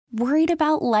Worried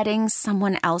about letting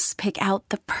someone else pick out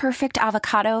the perfect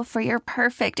avocado for your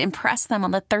perfect impress them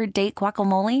on the third date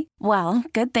guacamole? Well,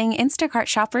 good thing Instacart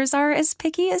shoppers are as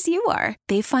picky as you are.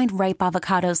 They find ripe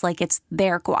avocados like it's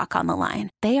their guac on the line.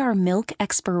 They are milk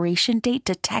expiration date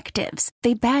detectives.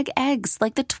 They bag eggs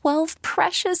like the 12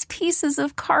 precious pieces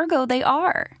of cargo they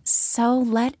are. So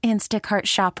let Instacart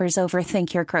shoppers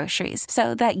overthink your groceries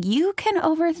so that you can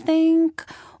overthink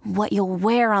what you'll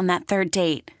wear on that third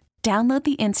date. Download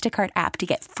the Instacart app to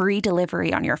get free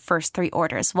delivery on your first 3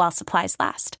 orders while supplies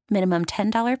last. Minimum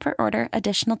 $10 per order.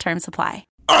 Additional terms apply.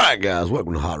 All right, guys,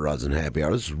 welcome to Hot Rods and Happy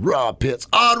Hour. This is Rob Pitts.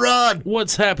 Odd Rod!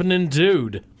 What's happening,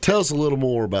 dude? Tell us a little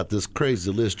more about this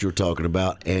crazy list you're talking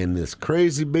about and this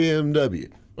crazy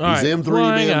BMW. All right. M3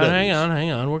 well, BMWs.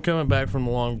 hang on. We're coming back from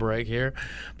a long break here.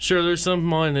 I'm sure there's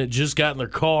someone that just got in their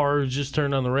car, who just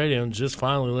turned on the radio and just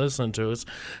finally listened to us.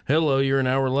 Hello, you're an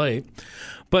hour late.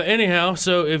 But anyhow,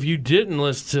 so if you didn't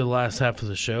listen to the last half of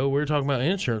the show, we were talking about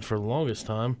insurance for the longest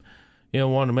time. You know,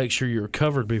 wanted to make sure you were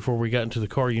covered before we got into the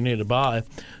car you needed to buy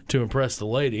to impress the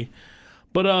lady.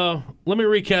 But let me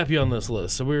recap you on this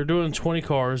list. So we were doing 20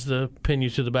 cars to pin you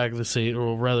to the back of the seat,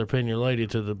 or rather pin your lady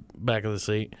to the back of the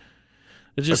seat.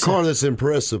 It's just A car that's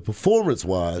impressive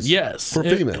performance-wise for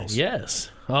females.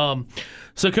 Yes.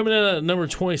 So coming in at number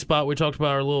 20 spot, we talked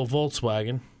about our little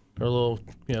Volkswagen. Our little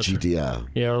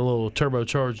GTI. Our little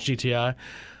turbocharged GTI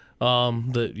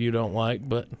that you don't like.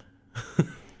 But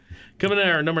coming in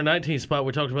at our number 19 spot,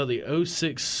 we talked about the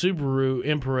 06 Subaru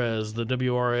Impreza, the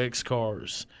WRX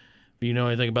cars. If you know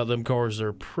anything about them cars,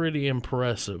 they're pretty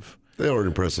impressive. They are an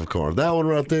impressive car. That one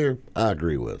right there, I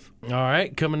agree with. All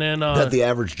right, coming in. That the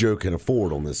average Joe can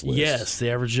afford on this list. Yes,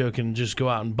 the average Joe can just go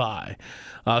out and buy.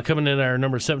 Coming in at our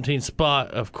number 17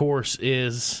 spot, of course,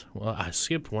 is... Well, I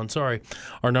skipped one, sorry.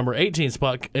 Our number 18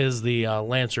 spot is the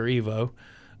Lancer Evo.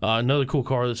 Another cool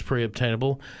car that's pretty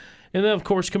obtainable. And then, of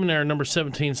course, coming in at our number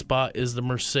 17 spot is the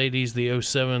Mercedes, the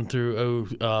 07 through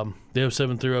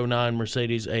 09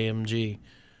 Mercedes AMG.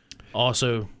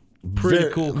 Also... Pretty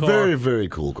cool car. Very, very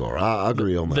cool car. I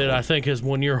agree on that. That I think has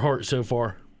won your heart so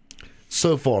far.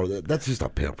 So far, that's just a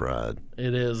pimp ride.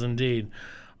 It is indeed.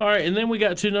 All right, and then we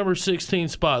got to number 16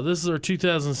 spot. This is our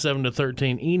 2007 to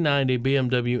 13 E90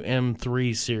 BMW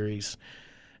M3 Series.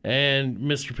 And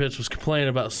Mr. Pitts was complaining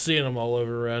about seeing them all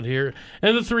over around here.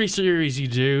 And the 3 Series you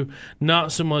do,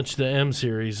 not so much the M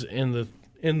Series in the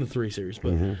 3 Series.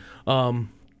 But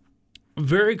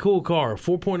very cool car,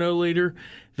 4.0 liter.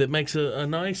 That makes a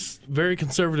nice, very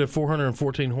conservative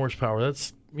 414 horsepower.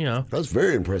 That's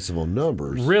very impressive on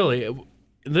numbers. Really,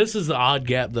 this is the odd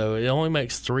gap though. It only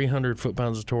makes 300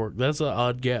 foot-pounds of torque. That's an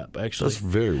odd gap, actually. That's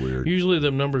very weird. Usually,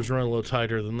 them numbers run a little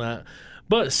tighter than that.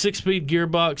 But 6-speed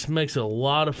gearbox makes it a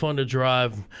lot of fun to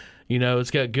drive. You know,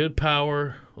 it's got good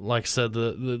power. Like I said,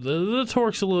 the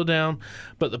torque's a little down,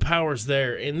 but the power's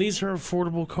there. And these are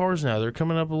affordable cars now. They're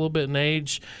coming up a little bit in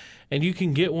age, and you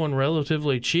can get one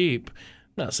relatively cheap.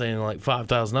 Not saying like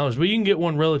 $5,000, but you can get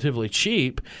one relatively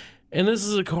cheap, and this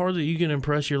is a car that you can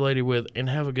impress your lady with and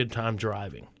have a good time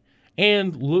driving,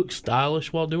 and look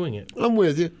stylish while doing it. I'm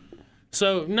with you.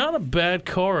 So not a bad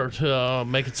car to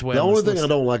make its way. The on only this thing list. I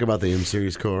don't like about the M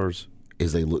Series cars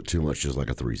is they look too much just like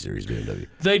a 3 Series BMW.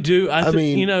 They do. I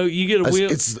mean, you get a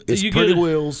wheel. It's pretty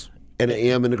wheels and an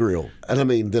M in the grill, and I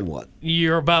mean, then what?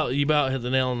 You about hit the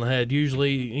nail on the head.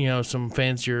 Usually, some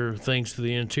fancier things to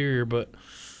the interior, but.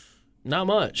 Not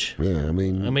much. Yeah, I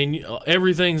mean,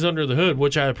 everything's under the hood,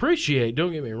 which I appreciate.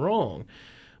 Don't get me wrong,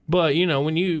 but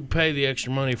when you pay the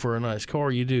extra money for a nice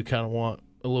car, you do kind of want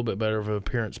a little bit better of an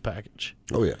appearance package.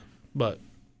 Oh yeah, but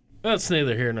that's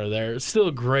neither here nor there. It's still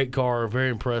a great car, very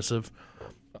impressive.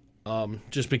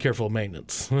 Just be careful of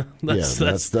maintenance.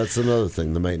 that's another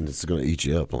thing. The maintenance is going to eat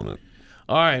you up on it.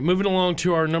 All right, moving along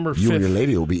to our number. You and your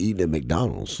lady will be eating at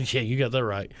McDonald's. Yeah, you got that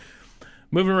right.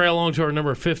 Moving right along to our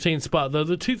number 15 spot, though,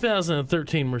 the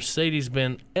 2013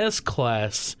 Mercedes-Benz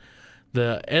S-Class,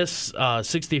 the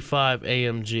S65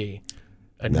 AMG.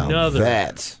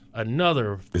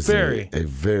 Another very a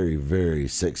very, very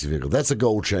sexy vehicle. That's a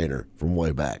gold chainer from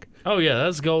way back. Oh yeah,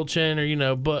 that's gold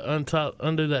chainer. But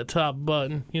under that top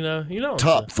button,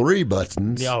 top 3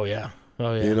 buttons. Oh yeah.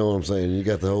 You know what I'm saying? You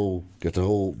got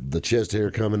the chest hair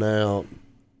coming out.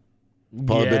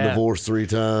 Probably been divorced 3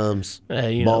 times.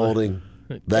 Balding.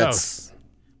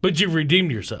 But you've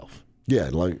redeemed yourself.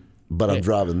 Yeah, but I'm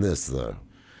driving this though.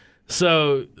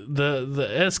 So the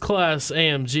S-Class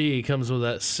AMG comes with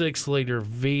that 6-liter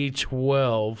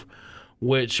V12,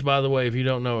 which, by the way, if you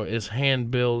don't know, is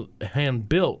hand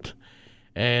built,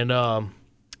 and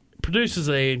produces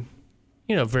a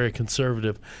very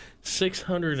conservative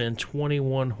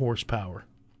 621 horsepower.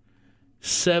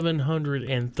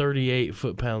 738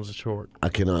 foot-pounds of torque. I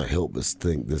cannot help but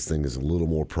think this thing is a little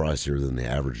more pricier than the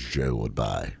average Joe would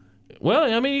buy.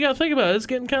 Well, I mean, you got to think about it. It's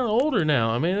getting kind of older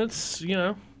now. I mean, it's,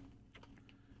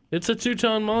 it's a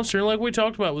 2-ton monster. And like we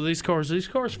talked about with these cars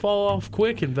fall off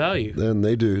quick in value. Then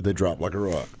they do. They drop like a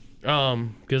rock.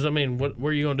 Because, I mean, what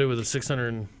are you going to do with a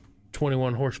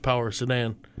 621 horsepower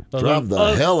sedan? Drive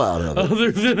the hell out of it.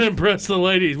 Other than impress the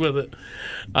ladies with it.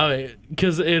 I mean,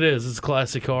 because it's a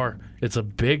classic car. It's a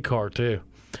big car, too.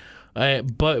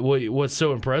 But what's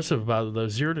so impressive about it, though,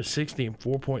 0 to 60 in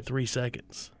 4.3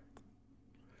 seconds.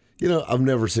 I've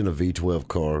never seen a V12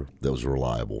 car that was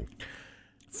reliable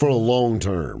for a long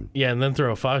term. Yeah, and then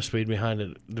throw a 5-speed behind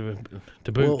it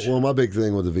to boot. Well, my big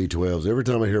thing with the V12s, every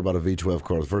time I hear about a V12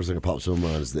 car, the first thing that pops in my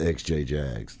mind is the XJ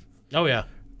Jags. Oh, yeah.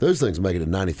 Those things make it at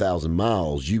 90,000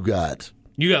 miles. You got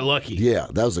lucky. Yeah,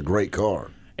 that was a great car.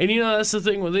 And, that's the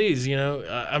thing with these.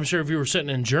 I'm sure if you were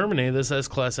sitting in Germany, this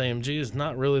S-Class AMG is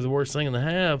not really the worst thing to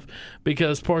have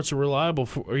because parts are reliable,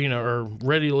 are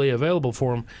readily available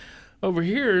for them. Over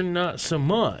here, not so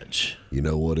much. You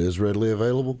know what is readily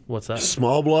available? What's that?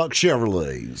 Small block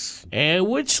Chevrolets. And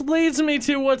which leads me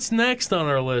to what's next on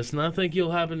our list, and I think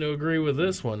you'll happen to agree with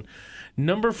this one.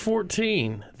 Number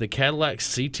 14, the Cadillac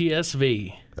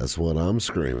CTS-V. That's what I'm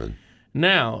screaming.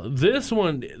 Now, this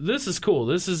is cool.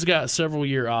 This has got several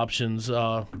year options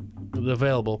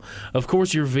available. Of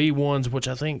course, your V1s, which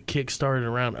I think kick-started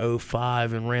around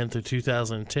 2005 and ran through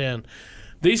 2010.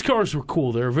 These cars were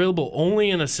cool. They're available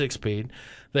only in a 6-speed.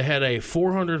 They had a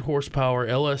 400 horsepower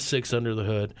LS6 under the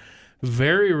hood.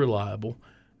 Very reliable,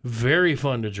 very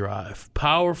fun to drive,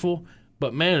 powerful,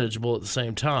 but manageable at the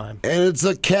same time. And it's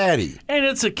a Caddy.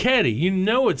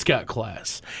 It's got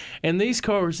class. And these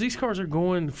cars are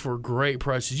going for great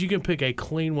prices. You can pick a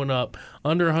clean one up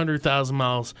under 100,000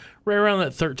 miles, right around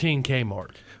that 13K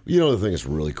mark. The thing that's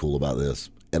really cool about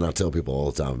this, and I tell people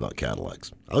all the time about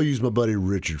Cadillacs. I'll use my buddy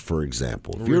Richard for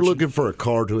example. If you're looking for a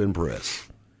car to impress,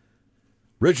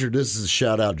 Richard, this is a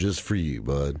shout out just for you,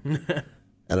 bud. And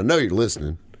I know you're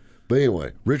listening. But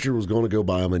anyway, Richard was going to go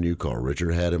buy him a new car.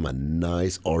 Richard had him a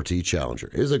nice RT Challenger.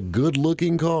 It was a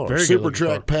good-looking car. Very Super good-looking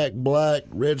Track Pack Black,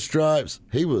 red stripes.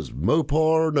 He was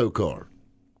Mopar, no car.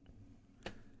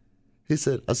 I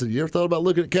said, you ever thought about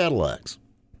looking at Cadillacs?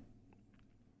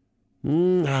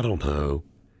 I don't know.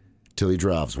 Till he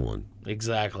drives one.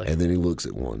 Exactly. And then he looks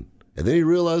at one. And then he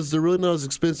realizes they're really not as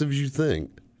expensive as you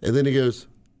think. And then he goes,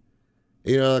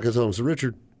 like I told him, so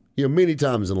Richard, many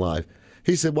times in life,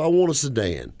 he said, well, I want a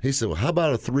sedan. He said, well, how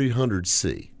about a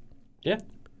 300C? Yeah.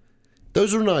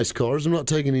 Those are nice cars. I'm not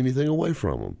taking anything away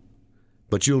from them.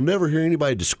 But you'll never hear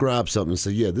anybody describe something and say,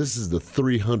 yeah, this is the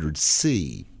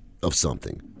 300C of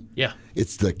something. Yeah.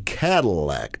 It's the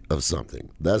Cadillac of something.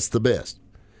 That's the best.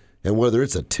 And whether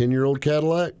it's a 10-year-old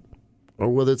Cadillac or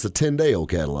whether it's a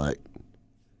 10-day-old Cadillac,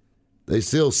 they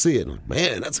still see it.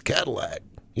 Man, that's a Cadillac.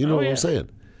 You know what I'm saying?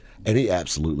 And he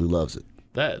absolutely loves it.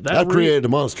 I've created a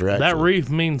monster, actually. That reef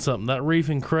means something. That reef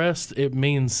and crest, it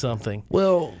means something.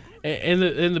 Well, and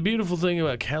the beautiful thing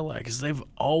about Cadillac is they've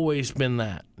always been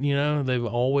that. They've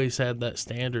always had that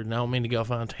standard. And I don't mean to go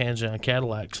off on a tangent on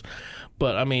Cadillacs,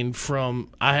 but I mean,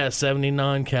 I had a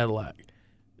 79 Cadillac.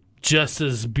 Just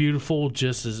as beautiful,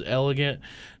 just as elegant,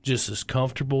 just as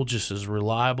comfortable, just as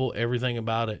reliable, everything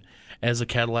about it as a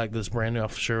Cadillac that's brand new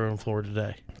off the showroom floor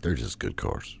today. They're just good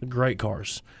cars. Great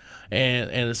cars. And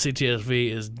the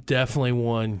CTS-V is definitely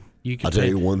one you can I'll tell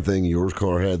you one thing yours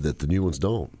car had that the new ones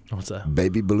don't. What's that?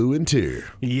 Baby blue interior.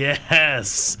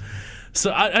 Yes. So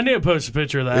I need to post a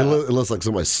picture of that. It looks like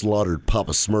somebody slaughtered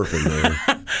Papa Smurf in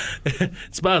there.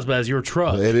 It's about as bad as your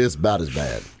truck. It is about as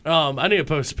bad. I need to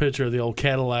post a picture of the old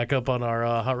Cadillac up on our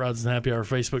Hot Rods and Happy Hour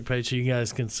Facebook page so you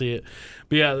guys can see it.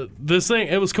 But yeah, this thing,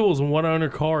 it was cool. It was a one-owner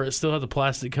car. It still had the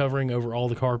plastic covering over all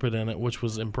the carpet in it, which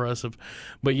was impressive.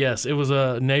 But yes, it was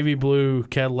a navy blue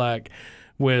Cadillac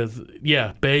with,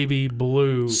 baby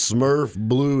blue. Smurf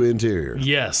blue interior.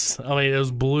 Yes. I mean, it was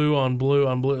blue on blue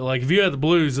on blue. Like, if you had the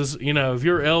blues, if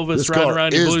you're Elvis this riding car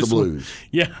around is in blue the blues.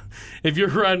 Yeah. If you're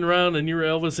riding around and you're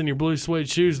Elvis in your blue suede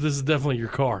shoes, this is definitely your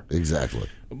car. Exactly.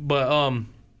 But,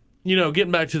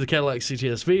 getting back to the Cadillac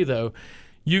CTS-V, though,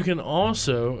 you can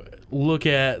also look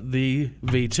at the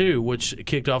V2, which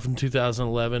kicked off in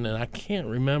 2011, and I can't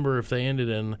remember if they ended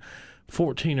in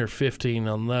 14 or 15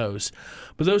 on those.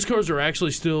 But those cars are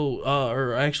actually still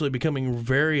becoming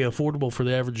very affordable for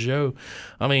the average Joe.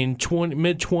 I mean, mid-20s,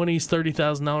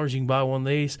 $30,000, you can buy one of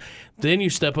these. Then you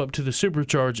step up to the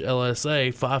supercharged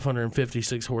LSA,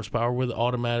 556 horsepower with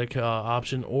automatic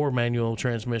option or manual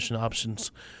transmission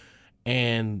options.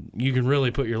 and you can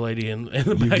really put your lady in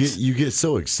the back. You get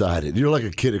so excited. You're like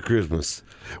a kid at Christmas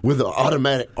with the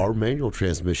automatic or manual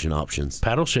transmission options.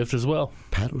 Paddle shift as well.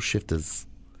 Paddle shifters.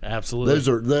 Absolutely. Those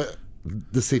are the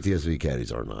CTSV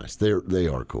caddies are nice. They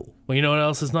are cool. Well, you know what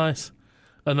else is nice?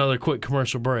 Another quick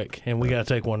commercial break, and we got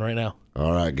to take one right now.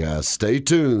 All right, guys, stay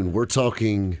tuned. We're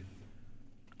talking.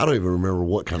 I don't even remember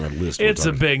what kind of list. It's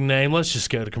a big name. Let's just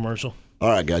go to commercial. All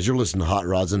right, guys, you're listening to Hot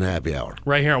Rods and Happy Hour.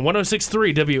 Right here on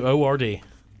 106.3 WORD.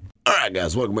 All right,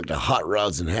 guys, welcome back to Hot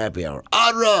Rods and Happy Hour.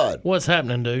 Odd Rod! What's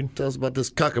happening, dude? Tell us about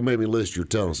this cockamamie list you're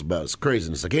telling us about. It's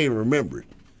craziness. I can't even remember it.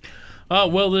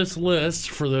 Well, this list,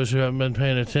 for those who haven't been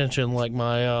paying attention, like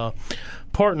my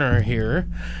partner here,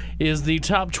 is the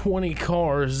top 20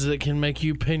 cars that can make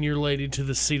you pin your lady to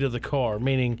the seat of the car,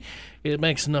 meaning it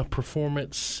makes enough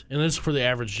performance. And this is for the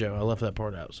average Joe. I left that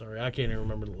part out. Sorry, I can't even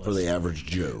remember the list. For the average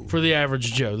Joe. For the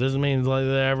average Joe. This means like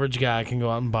the average guy can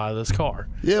go out and buy this car.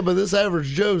 Yeah, but this average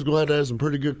Joe's going to have some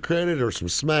pretty good credit or some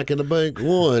smack in the bank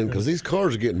one, because these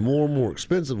cars are getting more and more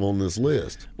expensive on this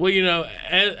list. Well, you know,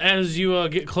 as you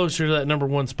get closer to that number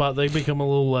one spot, they become a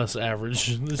little less average.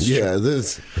 Yeah,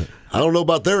 I don't know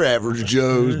about their average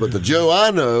Joes, but the Joe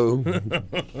I know.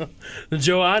 The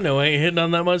Joe I know ain't hitting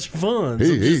on that much fun.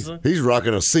 He's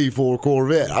rocking a C4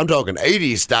 Corvette. I'm talking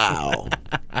 80s style.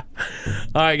 All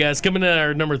right, guys, coming in at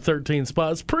our number 13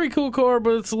 spot. It's a pretty cool car,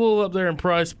 but it's a little up there in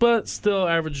price, but still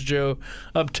average Joe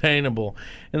obtainable.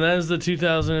 And that is the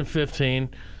 2015.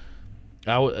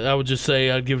 I would just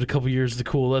say I'd give it a couple years to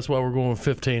cool. That's why we're going with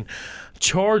 15.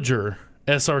 Charger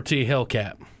SRT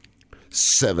Hellcat.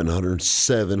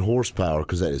 707 horsepower,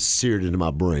 because that is seared into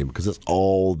my brain, because that's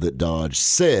all that Dodge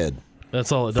said.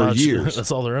 That's all it for Dodge. years.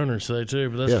 That's all their owners say too.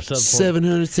 But that's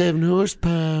 707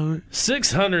 horsepower,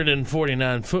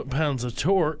 649 foot-pounds of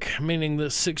torque, meaning the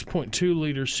 6.2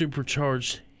 liter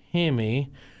supercharged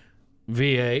Hemi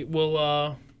V8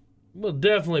 will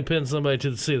definitely pin somebody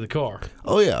to the seat of the car.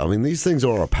 Oh yeah, I mean these things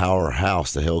are a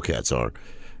powerhouse. The Hellcats are.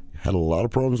 Had a lot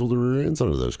of problems with the rear ends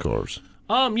under those cars.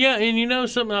 Yeah, and you know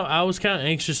something, I was kind of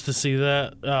anxious to see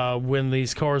that when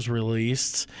these cars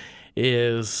released,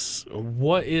 is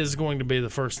what is going to be the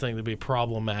first thing to be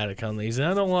problematic on these. And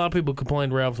I know a lot of people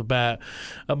complained right off the bat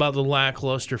about the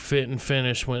lackluster fit and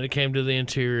finish when it came to the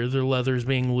interior, their leathers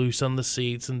being loose on the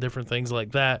seats and different things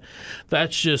like that.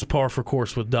 That's just par for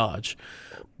course with Dodge.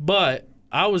 But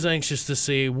I was anxious to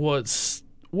see what's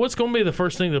going to be the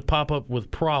first thing to pop up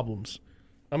with problems.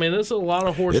 I mean, that's a lot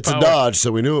of horsepower. It's a Dodge,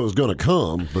 so we knew it was going to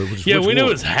come. But we knew it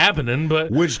was happening,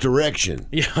 but which direction?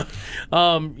 Yeah,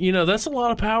 you know, that's a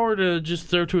lot of power to just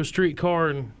throw to a street car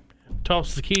and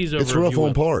toss the keys over. It's rough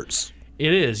on parts.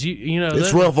 It is. You know,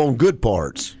 it's rough on good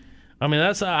parts. I mean,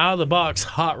 that's out of the box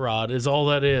hot rod is all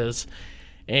that is,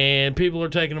 and people are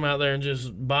taking them out there and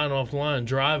just buying off the line,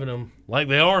 driving them like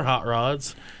they are hot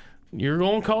rods. You're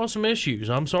going to cause some issues.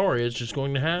 I'm sorry. It's just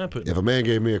going to happen. If a man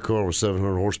gave me a car with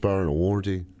 700 horsepower and a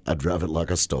warranty, I'd drive it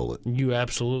like I stole it. You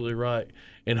absolutely right.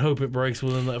 And hope it breaks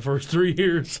within that first 3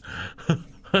 years.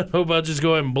 I hope I just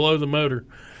go ahead and blow the motor.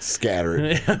 Scatter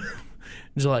it.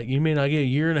 It's like, you mean I get a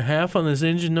year and a half on this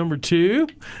engine number 2?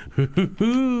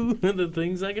 The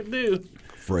things I can do.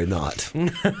 Afraid not.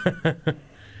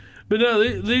 But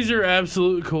no, these are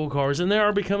absolutely cool cars, and they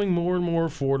are becoming more and more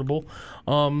affordable.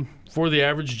 For the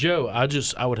average Joe,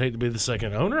 I would hate to be the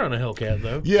second owner on a Hellcat,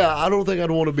 though. Yeah, I don't think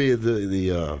I'd want to be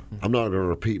the I'm not going to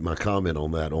repeat my comment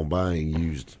on that, on buying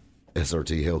used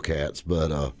SRT Hellcats,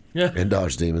 but and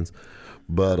Dodge Demons.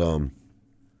 But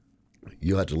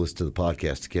you'll have to listen to the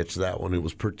podcast to catch that one. It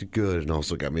was pretty good, and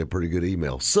also got me a pretty good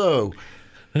email. So,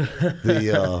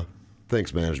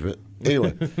 thanks, management.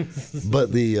 Anyway, but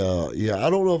I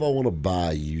don't know if I want to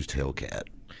buy a used Hellcat.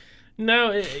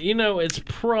 No, you know, it's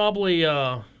probably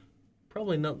not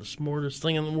the smartest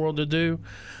thing in the world to do.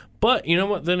 But you know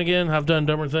what? Then again, I've done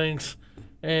dumber things.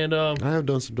 And I have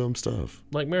done some dumb stuff.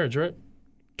 Like marriage, right?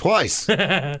 Twice.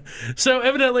 So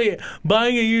evidently,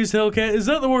 buying a used Hellcat is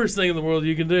not the worst thing in the world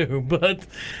you can do. But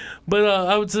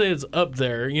I would say it's up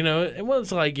there. You know,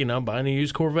 it's like, you know, buying a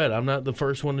used Corvette. I'm not the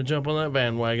first one to jump on that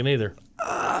bandwagon either.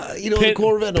 The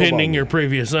Corvette. Pending your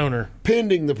previous owner.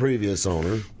 Pending the previous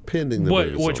owner.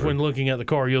 Which, when looking at the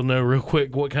car, you'll know real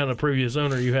quick what kind of previous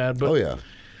owner you had. But, oh, yeah.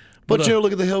 But you know,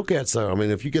 look at the Hellcats, though. I mean,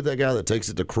 if you get that guy that takes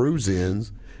it to cruise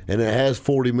ins and it has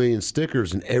 40 million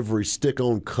stickers and every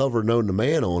stick-on cover known to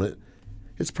man on it,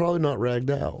 it's probably not ragged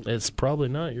out. It's probably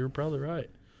not. You're probably right.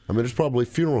 I mean, there's probably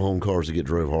funeral home cars that get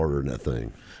drove harder than that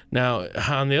thing. Now,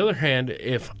 on the other hand,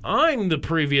 if I'm the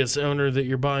previous owner that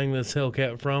you're buying this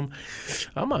Hellcat from,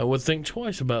 I would think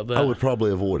twice about that. I would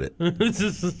probably avoid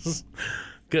it.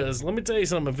 Because let me tell you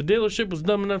something. If a dealership was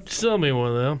dumb enough to sell me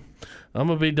one of them, I'm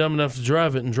going to be dumb enough to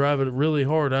drive it and drive it really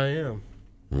hard. I am.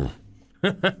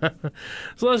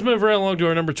 So let's move right along to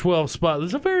our number 12 spot. This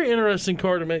is a very interesting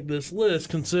car to make this list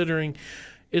considering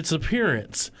its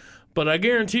appearance. But I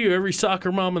guarantee you every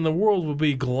soccer mom in the world would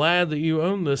be glad that you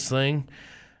own this thing.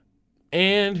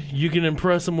 And you can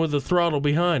impress them with the throttle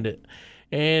behind it.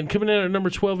 And coming in at number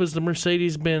 12 is the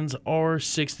Mercedes-Benz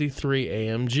R63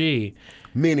 AMG.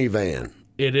 Minivan.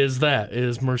 It is that. It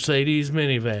is Mercedes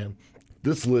minivan.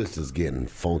 This list is getting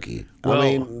funky. Well,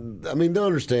 I mean, don't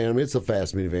understand. I mean, it's a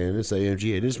fast minivan. It's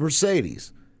AMG. It is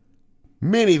Mercedes.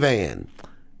 Minivan.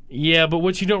 Yeah, but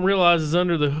what you don't realize is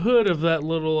under the hood of that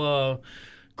little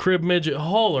crib midget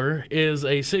hauler is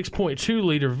a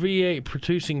 6.2-liter V8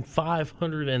 producing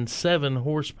 507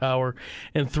 horsepower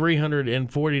and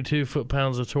 342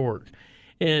 foot-pounds of torque.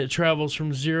 And it travels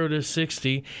from 0 to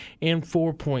 60 in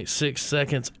 4.6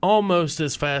 seconds, almost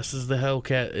as fast as the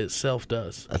Hellcat itself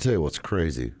does. I tell you what's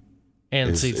crazy.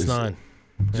 And seats 9.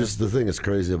 Just the thing that's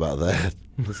crazy about that,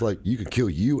 it's like you could kill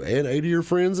you and 8 of your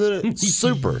friends in it.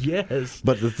 Super. Yes.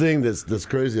 But the thing that's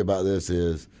crazy about this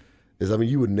is I mean,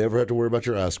 you would never have to worry about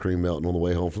your ice cream melting on the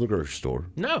way home from the grocery store.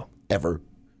 No. Ever.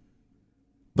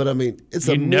 But I mean,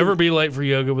 You'd never be late for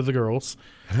yoga with the girls.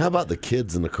 How about the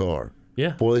kids in the car?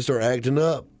 Yeah. Boy, they start acting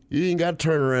up. You ain't got to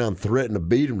turn around and threaten to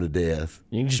beat them to death.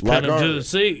 You can just pin them to the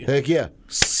seat. Heck yeah.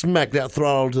 Smack that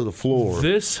throttle to the floor.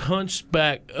 This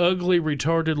hunchback, ugly,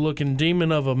 retarded-looking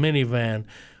demon of a minivan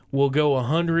will go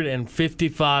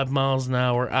 155 miles an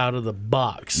hour out of the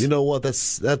box. You know what?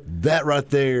 That right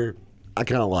there, I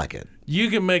kind of like it. You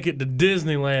can make it to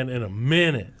Disneyland in a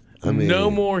minute. I mean, no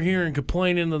more hearing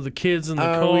complaining of the kids in the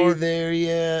car. Are we there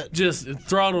yet? Just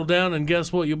throttle down, and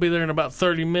guess what? You'll be there in about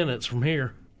 30 minutes from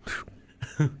here.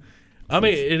 I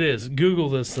mean, it is. Google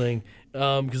this thing,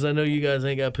 because I know you guys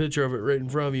ain't got a picture of it right in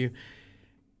front of you.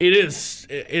 It is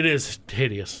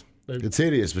hideous. It's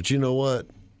hideous, but you know what?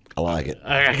 I like it.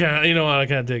 I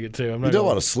kind of dig it too. You know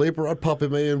what? A sleeper, I'd pop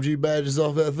him AMG badges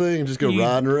off that thing and just go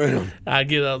riding around. I'd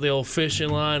get out the old fishing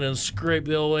line and scrape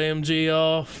the old AMG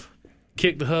off.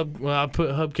 Kick the hub. Well, I put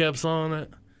hubcaps on it.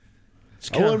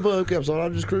 I wouldn't put hubcaps on.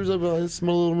 I'd just cruise up. It's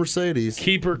my little Mercedes.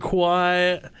 Keep her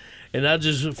quiet, and I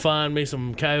just find me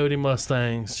some Coyote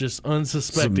Mustangs, just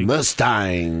unsuspecting. Some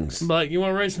Mustangs. Like, you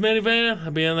want to race a minivan?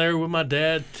 I'd be in there with my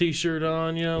dad T-shirt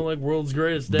on, like world's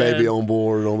greatest dad. Baby on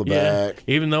board on the back.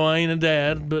 Even though I ain't a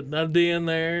dad, but I'd be in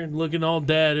there looking all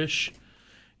daddish.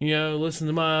 Listen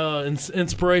to my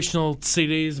inspirational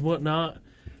CDs and whatnot.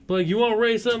 Like, you want to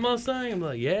race that Mustang? I'm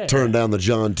like, yeah. Turn down the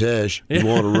John Tesh. You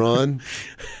want to run?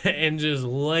 And just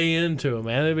lay into it,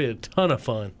 man. It'd be a ton of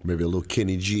fun. Maybe a little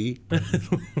Kenny G.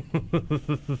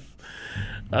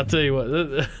 I'll tell you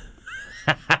what.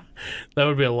 That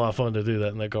would be a lot of fun to do that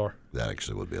in that car. That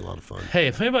actually would be a lot of fun. Hey,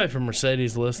 if anybody from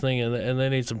Mercedes listening and they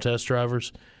need some test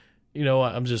drivers, you know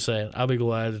what? I'm just saying, I'll be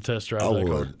glad to test drive that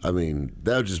car. I mean,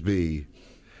 that would just be...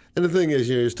 And the thing is,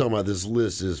 you're talking about this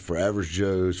list is for average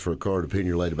Joes, for a car to pin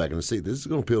your lady back in the seat. This is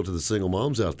going to appeal to the single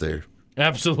moms out there.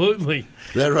 Absolutely.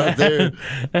 That right there.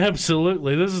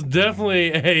 Absolutely. This is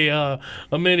definitely a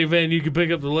minivan you can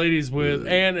pick up the ladies with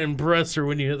and impress her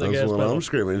when you hit the gas pedal. That's what I'm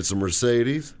screaming. It's a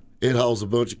Mercedes. It hauls a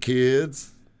bunch of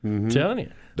kids. Mm-hmm. Telling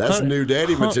you. That's new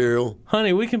daddy material.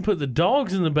 Honey, we can put the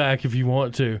dogs in the back if you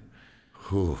want to.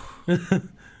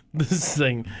 This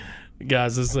thing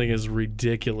is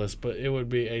ridiculous, but it would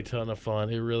be a ton of fun.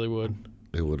 It really would.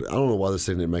 It would. I don't know why this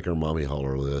thing didn't make our mommy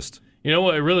hauler list. You know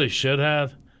what? It really should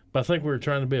have. But I think we were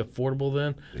trying to be affordable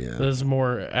then. Yeah. This is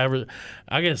more average.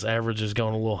 I guess average is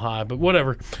going a little high, but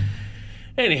whatever.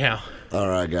 Anyhow. All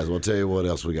right, guys. Well, I'll tell you what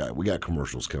else we got. We got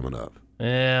commercials coming up.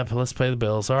 Yeah, but let's pay the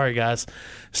bills. All right, guys.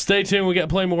 Stay tuned. We got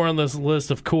plenty more on this list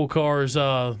of cool cars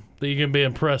that you can be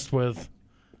impressed with.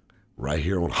 Right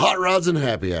here on Hot Rods and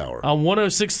Happy Hour. On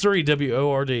 106.3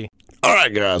 WORD. All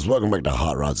right, guys. Welcome back to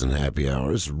Hot Rods and Happy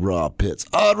Hour. This is Rob Pitts.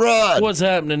 Odd Rod. What's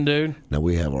happening, dude? Now,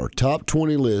 we have our top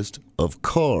 20 list of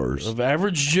cars. Of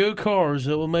average Joe cars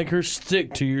that will make her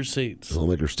stick to your seats. They'll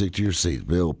make her stick to your seat.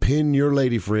 They'll pin your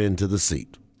lady friend to the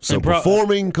seat. So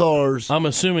performing cars. I'm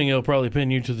assuming it'll probably pin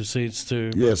you to the seats,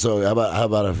 too. Yeah, so how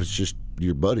about if it's just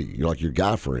your buddy, like your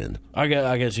guy friend? I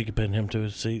guess you could pin him to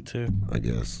his seat, too. I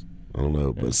guess. I don't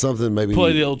know, but something maybe...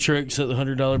 Play the old trick, set the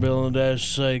 $100 bill on the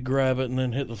dash, say grab it, and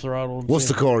then hit the throttle. What's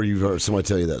the car you've heard somebody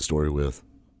tell you that story with?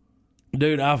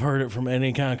 Dude, I've heard it from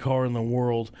any kind of car in the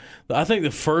world. I think the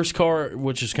first car,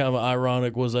 which is kind of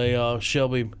ironic, was a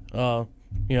Shelby,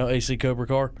 AC Cobra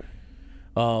car.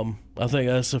 I think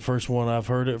that's the first one I've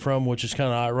heard it from, which is kind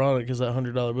of ironic because that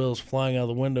 $100 bill is flying out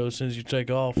the window as soon as you take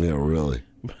off. Yeah, really.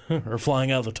 or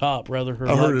flying out the top, rather.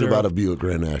 I heard it about a Buick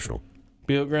Grand National.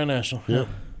 Buick Grand National. Yeah.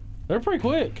 They're pretty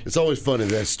quick. It's always funny,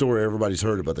 that story everybody's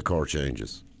heard about the car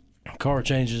changes. Car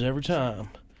changes every time.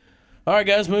 All right,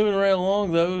 guys, moving right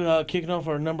along, though, kicking off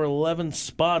our number 11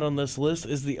 spot on this list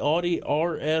is the Audi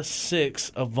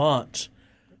RS6 Avant.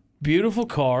 Beautiful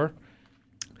car.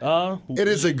 It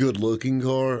is a good-looking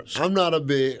car. I'm not a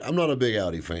big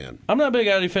Audi fan. I'm not a big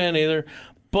Audi fan either,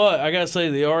 but I got to say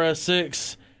the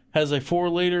RS6 has a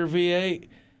 4-liter V8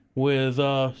 with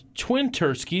twin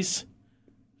Turskies,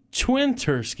 2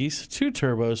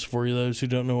 turbos for you those who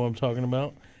don't know what I'm talking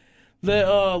about. That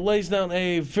lays down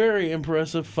a very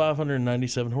impressive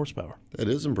 597 horsepower. That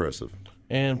is impressive.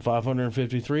 And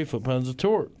 553 foot-pounds of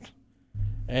torque.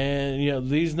 And,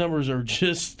 these numbers are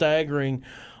just staggering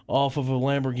off of a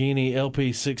Lamborghini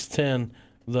LP610,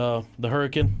 the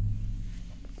Hurricane.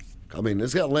 I mean,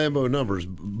 it's got Lambo numbers,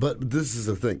 but this is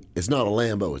the thing. It's not a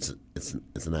Lambo.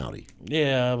 It's an Audi.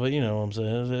 Yeah, but you know what I'm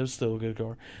saying. It's still a good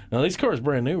car. Now, these cars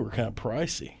brand new were kind of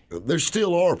pricey. They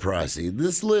still are pricey.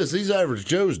 This list, these average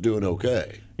Joe's doing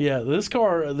okay. Yeah, this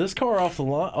car off the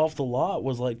lot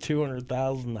was like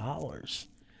 $200,000.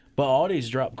 But Audis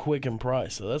drop quick in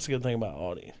price, so that's a good thing about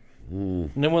Audi.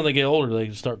 And then when they get older, they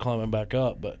can start climbing back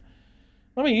up. But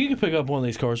I mean, you can pick up one of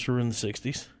these cars for in the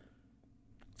 60s.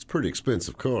 It's a pretty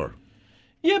expensive car.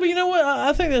 Yeah, but you know what?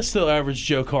 I think that's still average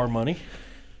Joe car money.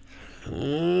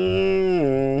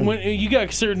 When you got to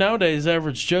consider nowadays,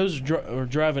 average Joes are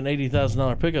driving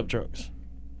 $80,000 pickup trucks.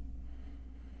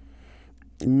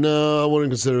 No, I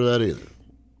wouldn't consider that either.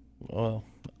 Well,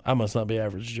 I must not be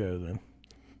average Joe then.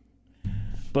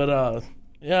 But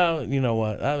yeah, you know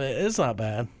what? I mean, it's not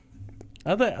bad.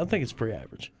 I think it's pretty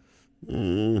average.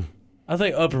 I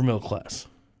think upper middle class.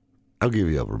 I'll give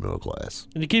you upper middle class.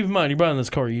 And you keep in mind, you're buying this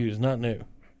car used, not new.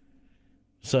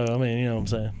 So, I mean, you know what I'm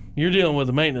saying? You're dealing with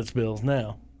the maintenance bills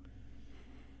now.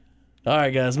 All right,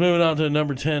 guys, moving on to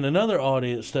number 10. Another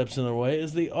Audi that steps in their way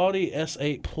is the Audi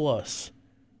S8 Plus.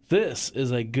 This is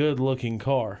a good-looking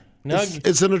car. Now,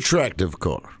 it's an attractive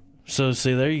car. So,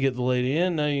 see, there you get the lady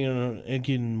in. Now you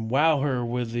can wow her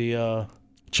with the...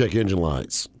 check engine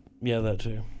lights. Yeah, that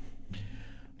too.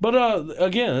 But,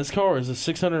 again, this car is a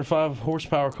 605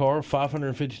 horsepower car,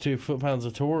 552 foot-pounds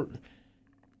of torque.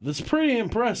 That's pretty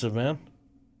impressive, man.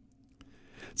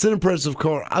 It's an impressive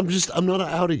car. I'm not an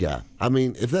Audi guy. I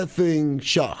mean, if that thing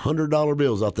shot $100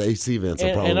 bills out the AC vents,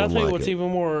 I probably wouldn't like it. And I'll tell you what's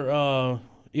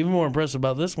even more impressive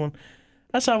about this one.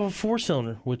 That's out of a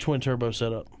 4-cylinder with twin turbo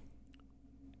setup.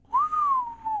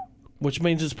 Which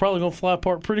means it's probably going to fly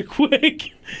apart pretty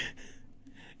quick.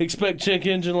 Expect check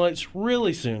engine lights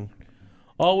really soon.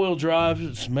 All-wheel drive,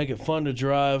 just make it fun to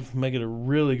drive, make it a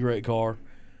really great car.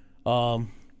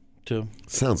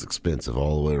 Sounds expensive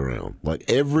all the way around. Like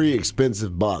every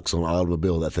expensive box on an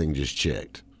automobile, that thing just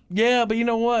checked. Yeah, but you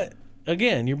know what?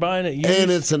 Again, you're buying it used.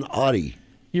 And it's an Audi.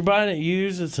 You're buying it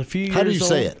used. It's a few years old. How do you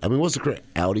say it? I mean, what's the correct?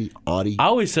 Audi? I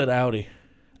always said Audi.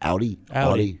 Audi?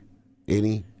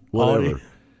 Any? Whatever.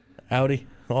 Audi.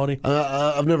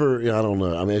 I've never, I don't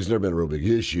know. I mean, it's never been a real big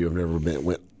issue. I've never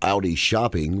went Audi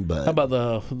shopping, but... How about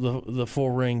the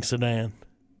 4-ring sedan?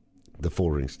 The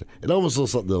 4-ring sedan. It almost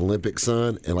looks like the Olympic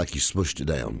sun, and like you smushed it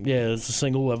down. Yeah, it's a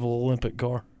single-level Olympic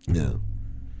car. Yeah.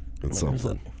 It's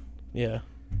something. Yeah.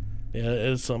 Yeah, it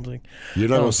is something. You're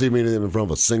not going to see me in front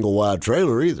of a single-wide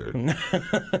trailer either.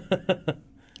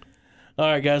 All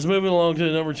right, guys, moving along to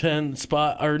the number 10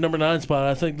 spot, or number 9 spot.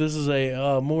 I think this is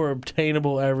a more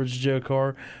obtainable average Joe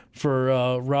car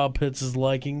for Rob Pitts'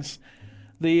 likings.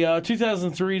 The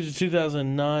 2003 to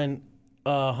 2009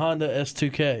 Honda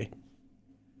S2K.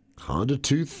 Honda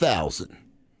 2000.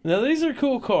 Now, these are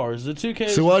cool cars. The 2K.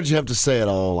 So why'd you have to say it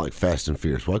all like Fast and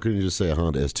Furious? Why couldn't you just say a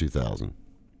Honda S2000?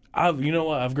 You know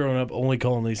what? I've grown up only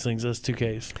calling these things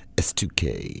S2Ks.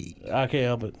 S2K. I can't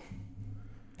help it.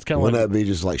 It's kind of Wouldn't that be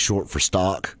just like short for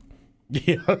stock?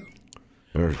 Yeah.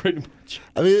 Pretty much.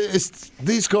 I mean,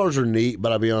 these cars are neat,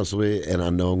 but I'll be honest with you, and I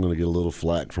know I'm going to get a little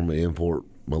flack from my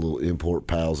little import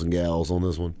pals and gals on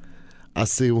this one. I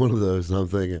see one of those, and I'm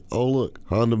thinking, oh, look,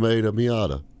 Honda made a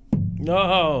Miata.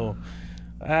 No.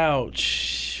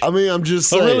 Ouch. I mean, I'm just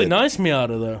saying. A really nice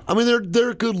Miata, though. I mean,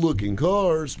 they're good-looking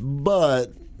cars,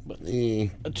 but...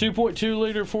 A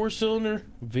 2.2-liter 4-cylinder,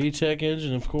 VTEC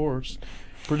engine, of course.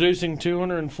 Producing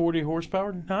 240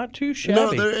 horsepower. Not too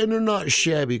shabby. No, they're not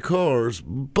shabby cars,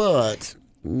 but...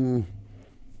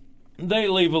 They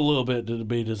leave a little bit to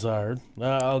be desired.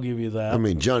 I'll give you that. I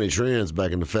mean, Johnny Trans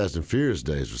back in the Fast and Furious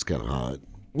days was kind of hot.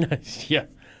 Yeah.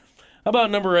 How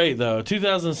about number 8, though?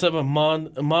 2007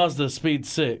 Mazda Speed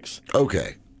 6.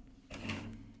 Okay.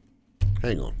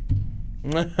 Hang on.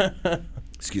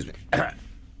 Excuse me.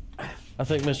 I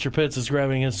think Mr. Pitts is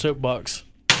grabbing his soapbox.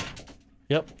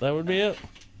 Yep, that would be it.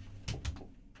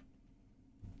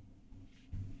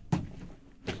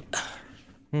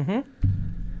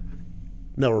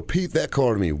 Now repeat that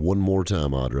car to me one more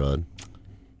time, Odd Rod.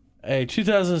 A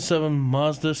 2007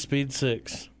 Mazda Speed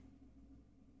 6.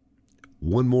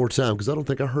 One more time, because I don't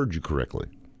think I heard you correctly.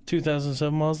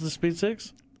 2007 Mazda Speed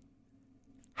 6?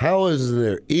 How is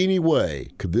there any way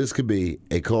could be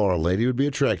a car a lady would be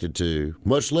attracted to,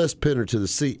 much less pin her to the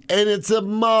seat, and it's a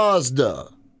Mazda?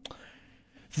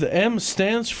 The M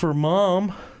stands for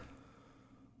mom.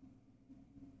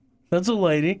 That's a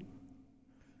lady.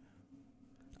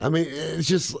 I mean, it's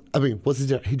just, what's he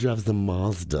drive? He drives the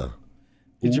Mazda.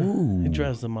 He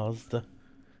drives the Mazda.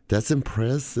 That's The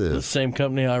impressive. same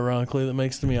company, ironically, that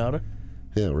makes the Miata.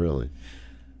 Yeah, really.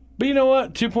 But you know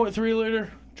what? 2.3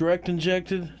 liter, direct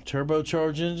injected,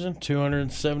 turbocharged engine,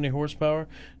 270 horsepower,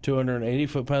 280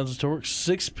 foot-pounds of torque,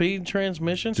 6-speed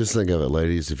transmission. Just think of it,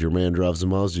 ladies. If your man drives a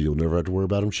Mazda, you'll never have to worry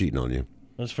about him cheating on you.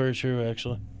 That's very true,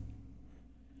 actually.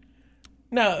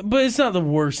 No, but it's not the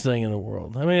worst thing in the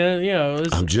world. I mean,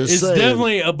 it's, I'm just it's saying.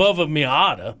 definitely above a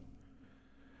Miata.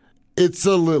 It's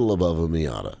a little above a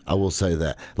Miata. I will say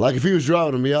that. Like, if he was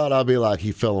driving a Miata, I'd be like,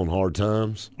 he fell on hard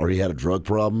times, or he had a drug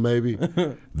problem, maybe.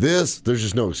 There's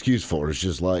just no excuse for it. It's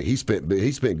just like he spent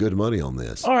good money on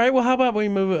this. All right, well, how about we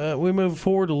move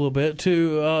forward a little bit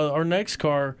to our next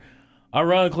car,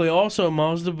 ironically also a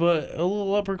Mazda, but a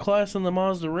little upper class in the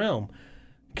Mazda realm.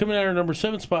 Coming out our number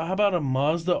 7 spot, how about a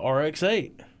Mazda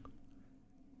RX-8?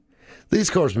 These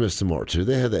cars missed the mark, too.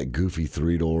 They had that goofy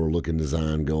 3-door looking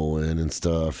design going and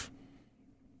stuff.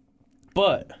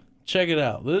 But check it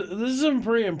out. This is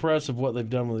pretty impressive what they've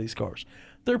done with these cars.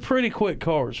 They're pretty quick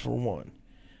cars, for one.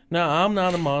 Now, I'm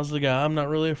not a Mazda guy. I'm not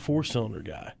really a 4-cylinder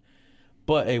guy.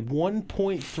 But a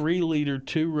 1.3 liter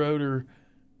 2-rotor,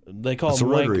 they call them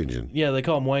rotary engine. Yeah, they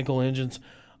call them Wankel engines.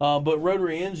 But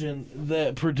rotary engine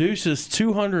that produces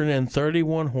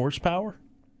 231 horsepower.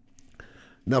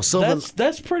 Now,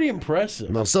 That's pretty impressive.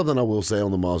 Now, something I will say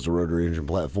on the Mazda rotary engine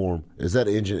platform is that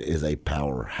engine is a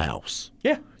powerhouse.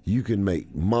 Yeah. You can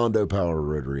make Mondo power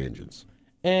rotary engines.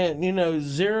 And,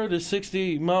 0 to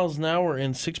 60 miles an hour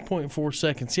in 6.4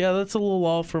 seconds. Yeah, that's a little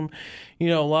off from,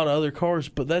 a lot of other cars,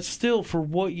 but that's still for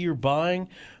what you're buying,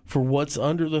 for what's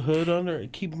under the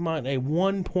hood. Keep in mind, a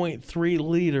 1.3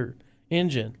 liter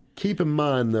engine. Keep in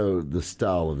mind, though, the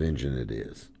style of engine it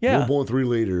is. Yeah. 1.3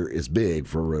 liter is big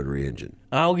for a rotary engine.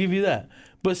 I'll give you that.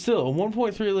 But still, a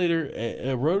 1.3 liter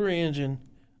a rotary engine,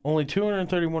 only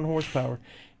 231 horsepower,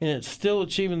 and it's still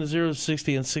achieving the 0 to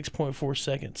 60 in 6.4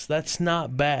 seconds. That's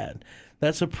not bad.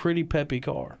 That's a pretty peppy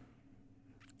car.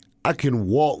 I can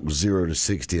walk 0 to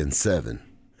 60 in 7.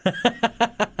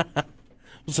 Well,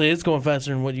 see, it's going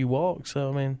faster than what you walk,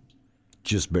 so,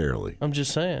 Just barely. I'm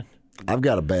just saying. I've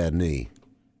got a bad knee.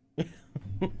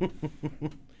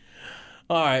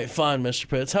 All right, fine, Mr.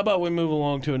 Pitts. How about we move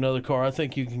along to another car I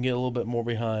think you can get a little bit more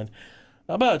behind?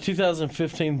 How about a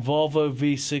 2015 Volvo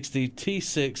V60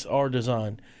 T6 R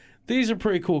Design? These are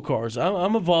pretty cool cars.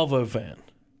 I'm a Volvo fan.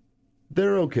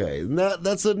 They're okay.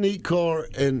 That's a neat car,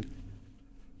 and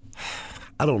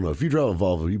I don't know. If you drive a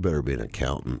Volvo, you better be an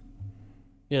accountant.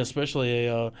 Yeah, especially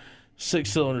a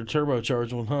 6-cylinder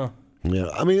turbocharged one, huh? Yeah,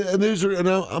 and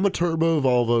I'm a turbo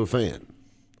Volvo fan.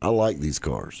 I like these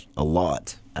cars a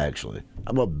lot, actually.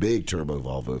 I'm a big turbo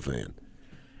Volvo fan.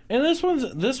 And this one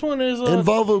is and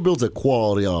Volvo builds a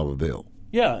quality automobile.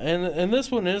 Yeah, and this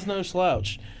one is no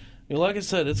slouch. Like I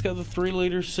said, it's got the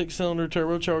 3-liter 6-cylinder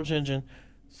turbocharged engine,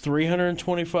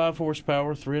 325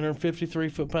 horsepower, 353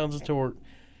 foot-pounds of torque.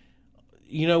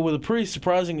 With a pretty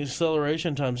surprising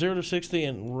acceleration time, 0 to 60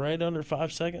 in right under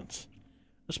 5 seconds.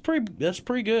 That's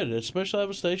pretty good, especially out of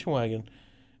a station wagon.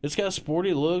 It's got a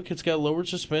sporty look. It's got lowered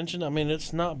suspension.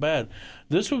 It's not bad.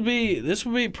 This would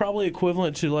be probably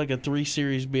equivalent to like a 3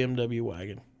 Series BMW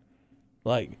wagon.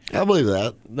 Like, I believe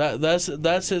that.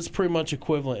 That's its pretty much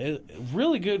equivalent.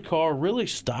 Really good car, really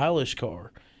stylish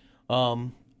car.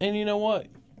 And you know what?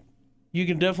 You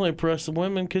can definitely impress the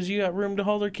women because you got room to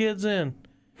haul their kids in.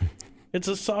 It's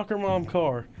a soccer mom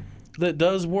car that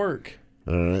does work.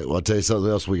 All right. Well, I'll tell you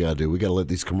something else we got to do. We got to let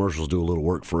these commercials do a little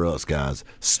work for us, guys.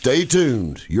 Stay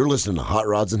tuned. You're listening to Hot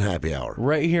Rods and Happy Hour.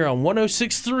 Right here on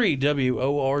 106.3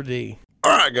 WORD.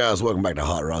 All right, guys. Welcome back to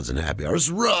Hot Rods and Happy Hour. This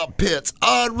is Rob Pitts.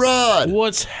 Odd Rod.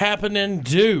 What's happening,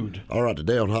 dude? All right.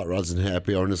 Today on Hot Rods and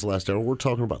Happy Hour in this last hour, we're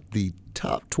talking about the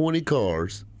top 20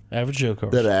 cars Average Joe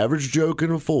cars. that average Joe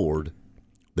can afford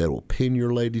that will pin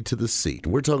your lady to the seat.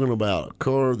 We're talking about a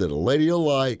car that a lady will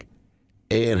like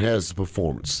and has the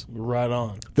performance Right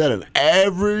on. that an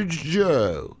average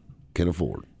Joe can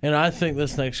afford. And I think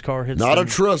this next car hits Not a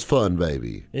trust fund,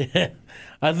 baby.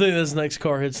 I think this next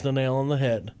car hits the nail on the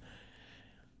head.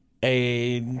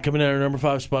 Coming out of number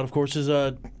 5 spot, of course, is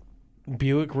a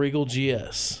Buick Regal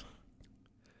GS.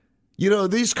 You know,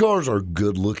 these cars are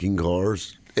good-looking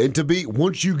cars. And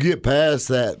once you get past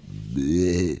that,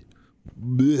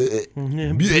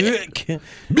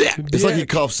 it's like you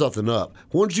cough something up.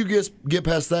 Once you get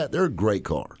past that, they're a great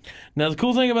car. Now, the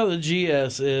cool thing about the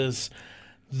GS is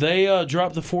they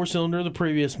dropped the 4-cylinder of the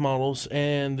previous models,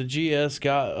 and the GS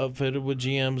got outfitted with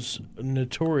GM's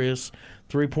notorious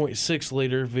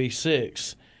 3.6-liter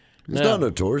V6. It's not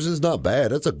notorious. It's not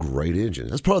bad. That's a great engine.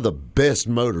 That's probably the best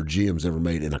motor GM's ever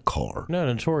made in a car. No,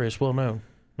 notorious, well known.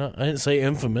 No, I didn't say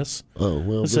infamous. Oh,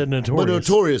 well. I said notorious. But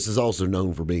notorious is also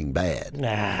known for being bad.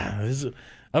 Nah,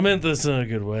 I meant this in a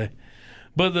good way.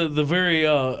 But the very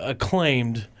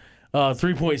acclaimed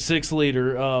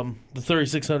 3.6-liter, the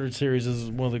 3600 series is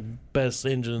one of the best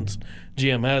engines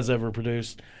GM has ever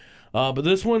produced. But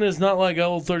this one is not like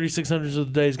old 3600s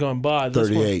of the days gone by. This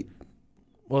 38.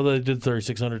 Well, they did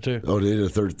 3600 too. Oh, they did a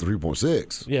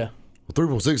 3.6. Yeah. Well,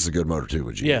 3.6 is a good motor too,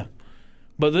 with GM. Yeah.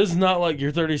 But this is not like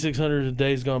your 3600 of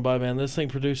days gone by, man. This thing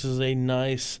produces a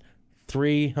nice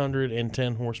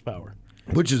 310 horsepower.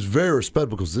 Which is very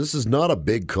respectable because this is not a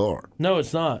big car. No,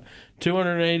 it's not.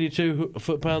 282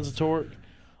 foot-pounds of torque.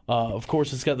 Of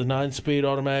course, it's got the 9-speed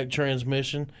automatic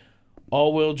transmission,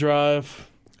 all-wheel drive.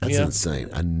 That's insane.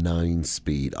 A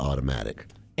 9-speed automatic.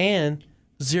 And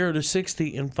 0 to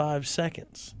 60 in 5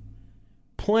 seconds.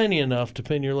 Plenty enough to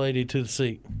pin your lady to the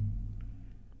seat.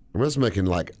 That's making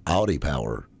like Audi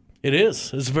power. It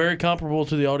is. It's very comparable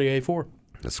to the Audi A4.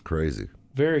 That's crazy.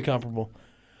 Very comparable.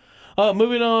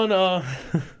 Moving on,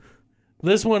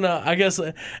 this one, I guess,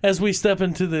 as we step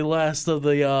into the last of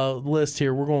the list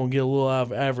here, we're going to get a little out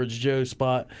of average Joe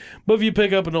spot. But if you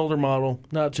pick up an older model,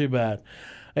 not too bad.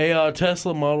 A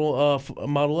Tesla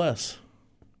Model S.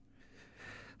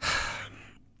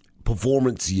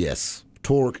 Performance, yes.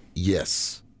 Torque,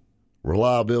 yes.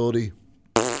 Reliability.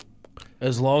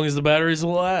 As long as the batteries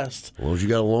will last. As long as you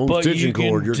got a long extension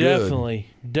cord, you're good.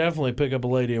 Definitely pick up a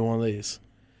lady in one of these.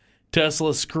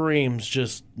 Tesla screams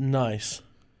just nice.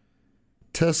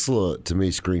 Tesla, to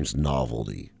me, screams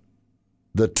novelty.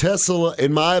 The Tesla,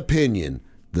 in my opinion,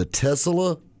 the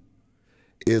Tesla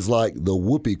is like the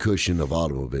whoopee cushion of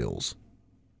automobiles.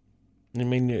 You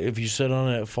mean if you sit on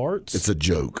it, it farts? It's a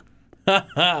joke.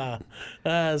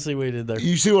 I see what you did there.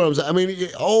 You see what I'm saying? I mean,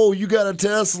 you got a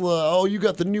Tesla. Oh, you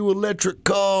got the new electric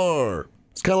car.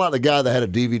 It's kind of like the guy that had a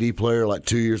DVD player like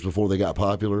 2 years before they got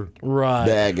popular. Right.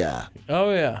 That guy.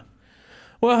 Oh, yeah.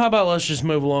 Well, how about let's just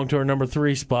move along to our number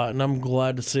 3 spot, and I'm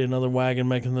glad to see another wagon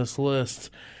making this list.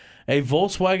 A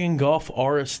Volkswagen Golf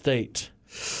R Estate.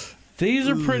 These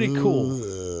are pretty cool.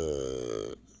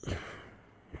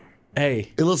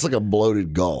 Hey. It looks like a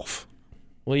bloated Golf.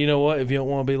 Well, you know what? If you don't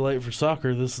want to be late for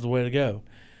soccer, this is the way to go.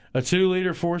 A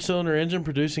 2-liter 4-cylinder engine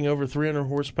producing over 300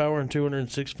 horsepower and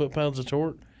 206 foot-pounds of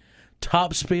torque.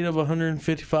 Top speed of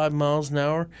 155 miles an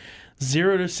hour.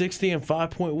 0 to 60 in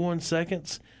 5.1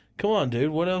 seconds. Come on, dude.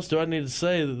 What else do I need to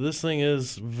say that this thing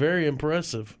is very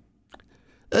impressive?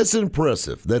 That's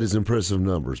impressive. That is impressive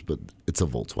numbers, but it's a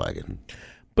Volkswagen.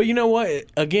 But you know what?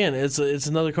 Again, it's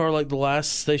another car like the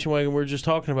last station wagon we were just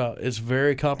talking about. It's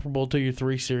very comparable to your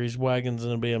 3 Series wagons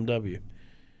in a BMW.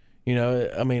 You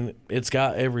know, I mean, it's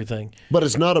got everything. But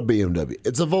it's not a BMW.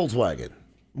 It's a Volkswagen.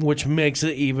 Which makes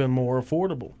it even more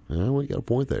affordable. Yeah, we got a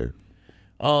point there.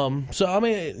 So, I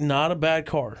mean, not a bad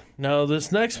car. Now,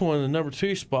 this next one, the number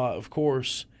 2 spot, of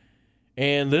course,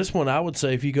 and this one, I would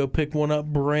say, if you go pick one up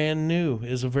brand new,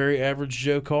 is a very average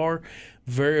Joe car,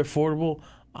 very affordable.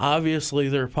 Obviously,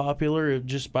 they're popular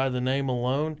just by the name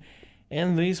alone,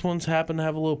 and these ones happen to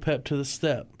have a little pep to the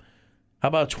step. How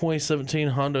about a 2017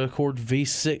 Honda Accord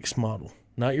V6 model?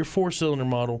 Not your 4-cylinder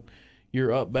model,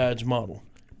 your up badge model.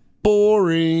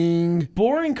 Boring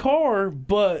car,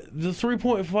 but the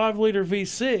 3.5-liter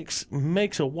V6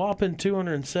 makes a whopping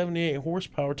 278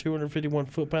 horsepower, 251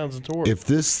 foot-pounds of torque. If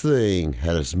this thing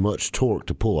had as much torque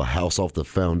to pull a house off the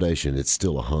foundation, it's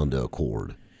still a Honda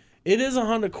Accord. It is a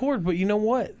Honda Accord, but you know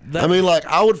what?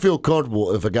 I would feel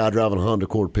comfortable if a guy driving a Honda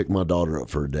Accord picked my daughter up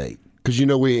for a date. Because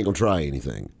we ain't going to try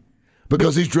anything.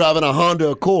 Because he's driving a Honda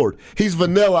Accord. He's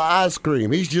vanilla ice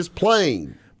cream. He's just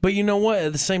plain. But you know what?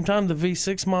 At the same time, the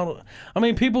V6 model, I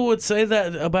mean, people would say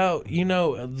that about,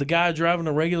 the guy driving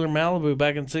a regular Malibu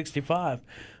back in 65.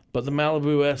 But the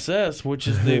Malibu SS, which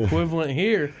is the equivalent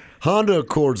here. Honda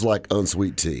Accord's like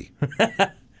unsweet tea.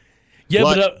 Yeah,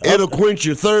 like, but it'll quench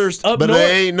your thirst, but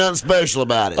there ain't nothing special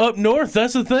about it. Up north,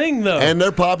 that's the thing, though. And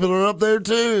they're popular up there,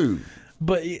 too.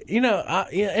 But,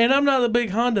 and I'm not a big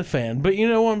Honda fan, but you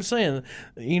know what I'm saying?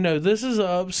 This is an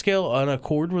upscale, an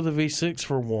Accord with a V6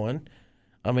 for one.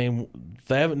 I mean,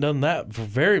 they haven't done that for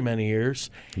very many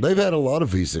years. They've had a lot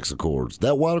of V6 Accords.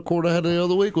 That white Accord I had the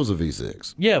other week was a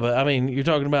V6. Yeah, but I mean, you're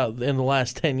talking about in the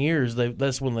last 10 years,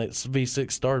 that's when the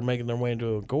V6 started making their way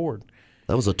into an Accord.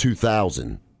 That was a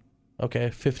 2000.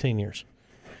 Okay, 15 years.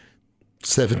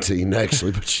 17,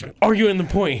 actually. But arguing the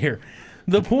point here.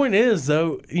 The point is,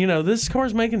 though, this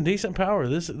car's making decent power.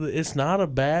 It's not a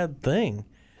bad thing.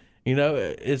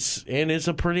 It's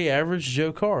a pretty average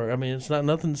Joe car. I mean, it's not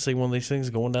nothing to see one of these things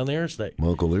going down the interstate. My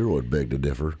Uncle Leroy would beg to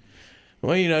differ.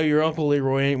 Well, your Uncle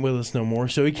Leroy ain't with us no more,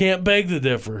 so he can't beg to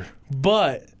differ.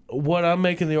 But what I'm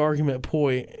making the argument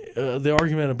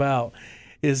about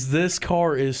is this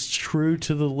car is true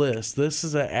to the list. This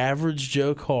is an average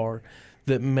Joe car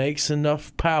that makes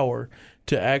enough power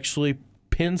to actually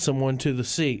pin someone to the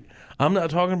seat. I'm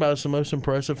not talking about it's the most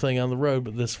impressive thing on the road,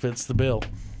 but this fits the bill.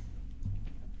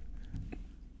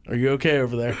 Are you okay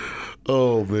over there?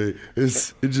 Oh, man.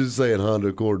 It's just saying Honda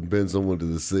Accord and pin someone to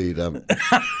the seat. You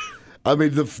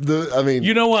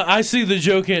know what? I see the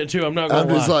joke in it, too. I'm not going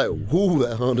to lie. I'm just like, whoo,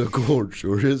 that Honda Accord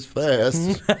sure is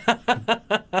fast.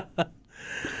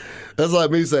 That's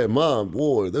like me saying, Mom,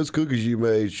 boy, those cookies you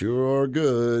made sure are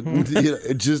good.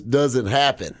 It just doesn't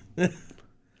happen.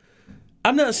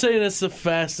 I'm not saying it's the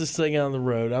fastest thing on the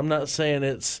road. I'm not saying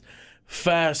it's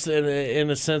fast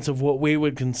in a sense of what we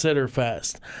would consider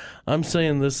fast. I'm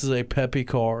saying this is a peppy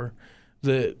car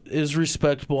that is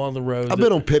respectable on the road. I've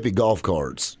been on peppy golf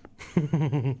carts.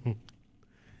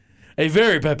 A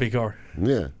very peppy car.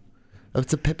 Yeah.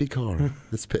 It's a peppy car.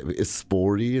 It's peppy. It's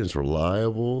sporty and it's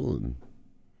reliable. And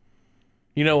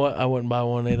you know what? I wouldn't buy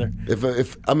one either.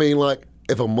 If a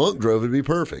monk drove, it'd be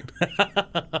perfect.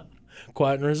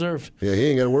 Quiet and reserved. Yeah, he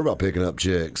ain't got to worry about picking up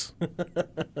chicks.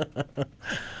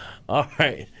 All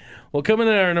right. Well, coming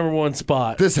in at our number one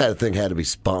spot. This thing had to be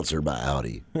sponsored by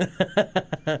Audi.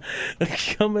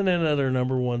 Coming in at our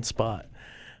number one spot.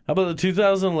 How about the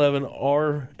 2011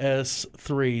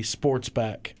 RS3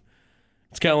 Sportsback?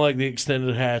 It's kind of like the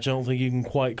extended hatch. I don't think you can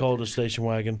quite call it a station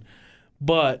wagon.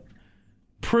 But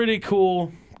pretty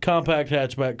cool compact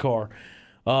hatchback car.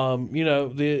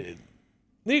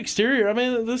 The exterior, I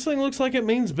mean, this thing looks like it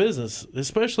means business,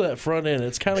 especially that front end.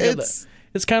 It's kind of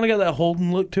got that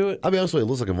Holden look to it. I'll be honest with you, it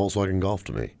looks like a Volkswagen Golf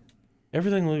to me.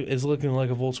 Everything is looking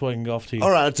like a Volkswagen Golf to you. All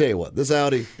right, I'll tell you what. This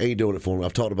Audi ain't doing it for me.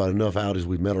 I've talked about enough Audis.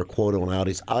 We've met our quota on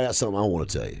Audis. I got something I want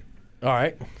to tell you. All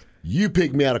right. You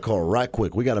pick me out a car right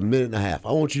quick. We got a minute and a half.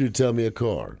 I want you to tell me a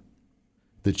car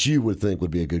that you would think would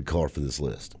be a good car for this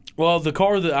list. Well, the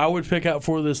car that I would pick out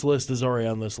for this list is already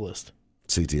on this list.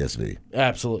 CTSV.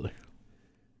 Absolutely.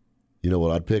 You know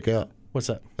what I'd pick out? What's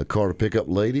that? A car to pick up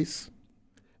ladies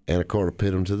and a car to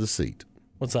pin them to the seat.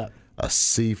 What's that? A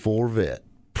C4 Vet.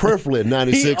 Preferably a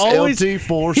 96 LT4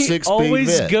 6-speed Vet. He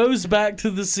always goes back to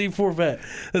the C4 Vet.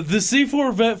 The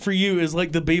C4 Vet for you is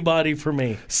like the B-body for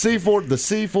me. The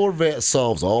C4 Vet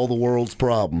solves all the world's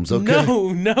problems, okay?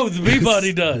 No, the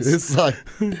B-body does. It's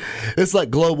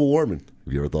like global warming.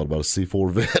 Have you ever thought about a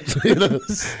C4 Vet?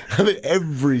 I mean,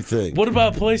 everything. What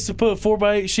about a place to put a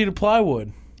 4x8 sheet of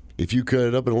plywood? If you cut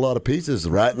it up in a lot of pieces,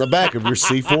 right in the back of your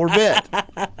C4 Vet.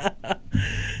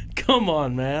 Come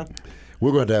on, man.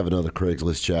 We're going to have another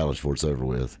Craigslist challenge before it's over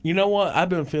with. You know what? I've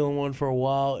been feeling one for a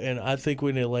while, and I think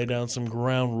we need to lay down some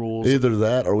ground rules. Either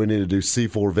that or we need to do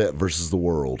C4 Vet versus the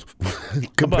world.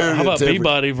 How about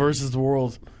B-body versus the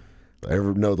world?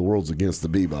 No, the world's against the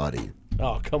B-body.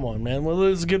 Oh, come on, man. Well, it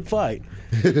was a good fight.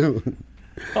 All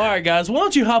right, guys. Why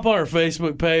don't you hop on our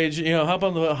Facebook page? Hop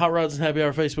on the Hot Rods and Happy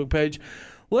Hour Facebook page.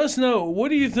 Let us know, what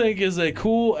do you think is a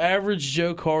cool average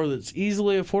Joe car that's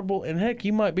easily affordable? And heck,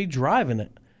 you might be driving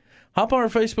it. Hop on our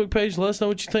Facebook page. Let us know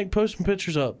what you think. Post some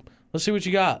pictures up. Let's see what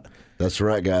you got. That's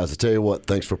right, guys. I tell you what,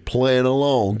 thanks for playing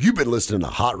along. You've been listening to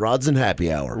Hot Rods and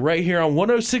Happy Hour. Right here on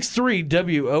 106.3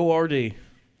 WORD.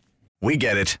 We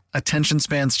get it. Attention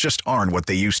spans just aren't what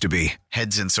they used to be.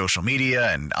 Heads in social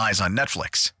media and eyes on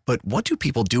Netflix. But what do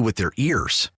people do with their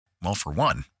ears? Well, for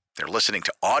one, they're listening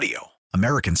to audio.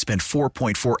 Americans spend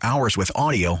 4.4 hours with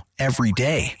audio every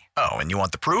day. Oh, and you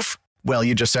want the proof? Well,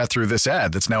 you just sat through this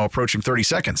ad that's now approaching 30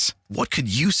 seconds. What could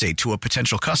you say to a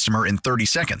potential customer in 30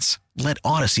 seconds? Let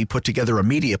Odyssey put together a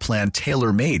media plan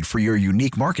tailor-made for your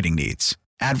unique marketing needs.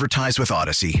 Advertise with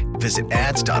Odyssey. Visit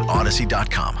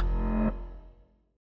ads.odyssey.com.